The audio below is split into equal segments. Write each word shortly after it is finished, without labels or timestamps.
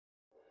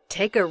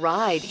Take a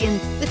ride in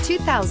the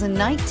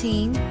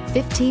 2019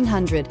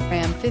 1500.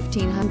 Ram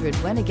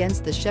 1500 went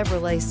against the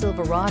Chevrolet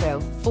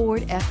Silverado,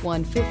 Ford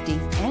F-150,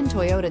 and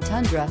Toyota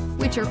Tundra,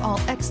 which are all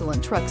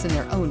excellent trucks in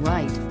their own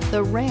right.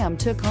 The Ram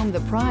took home the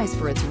prize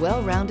for its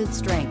well-rounded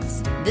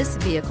strengths. This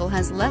vehicle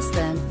has less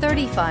than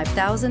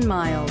 35,000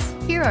 miles.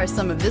 Here are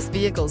some of this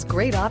vehicle's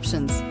great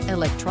options: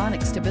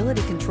 electronic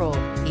stability control,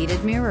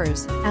 heated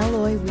mirrors,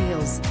 alloy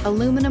wheels,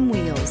 aluminum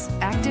wheels,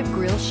 active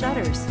grille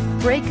shutters,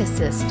 brake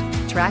assist,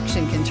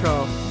 traction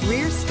control,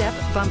 rear step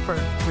bumper,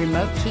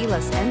 remote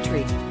keyless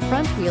entry,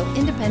 front wheel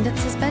independent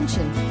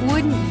suspension.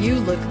 Wouldn't you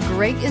look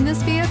great in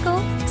this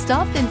vehicle?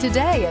 Stop in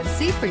today and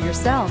see for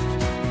yourself.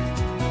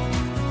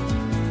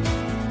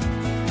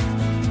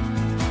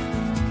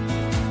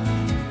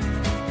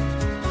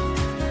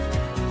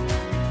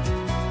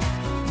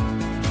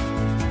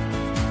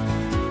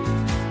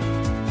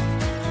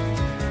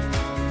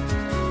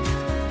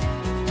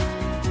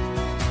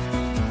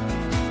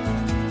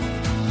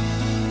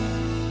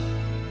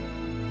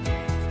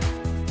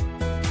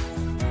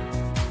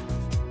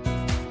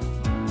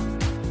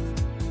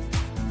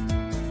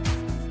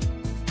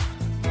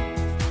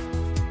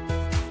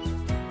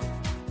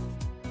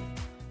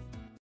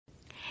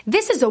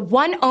 This is a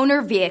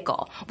one-owner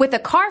vehicle with a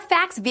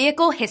Carfax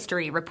Vehicle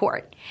History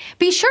Report.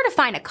 Be sure to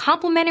find a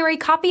complimentary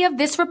copy of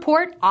this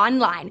report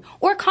online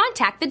or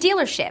contact the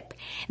dealership.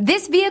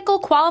 This vehicle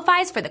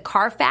qualifies for the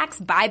Carfax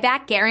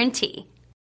Buyback Guarantee.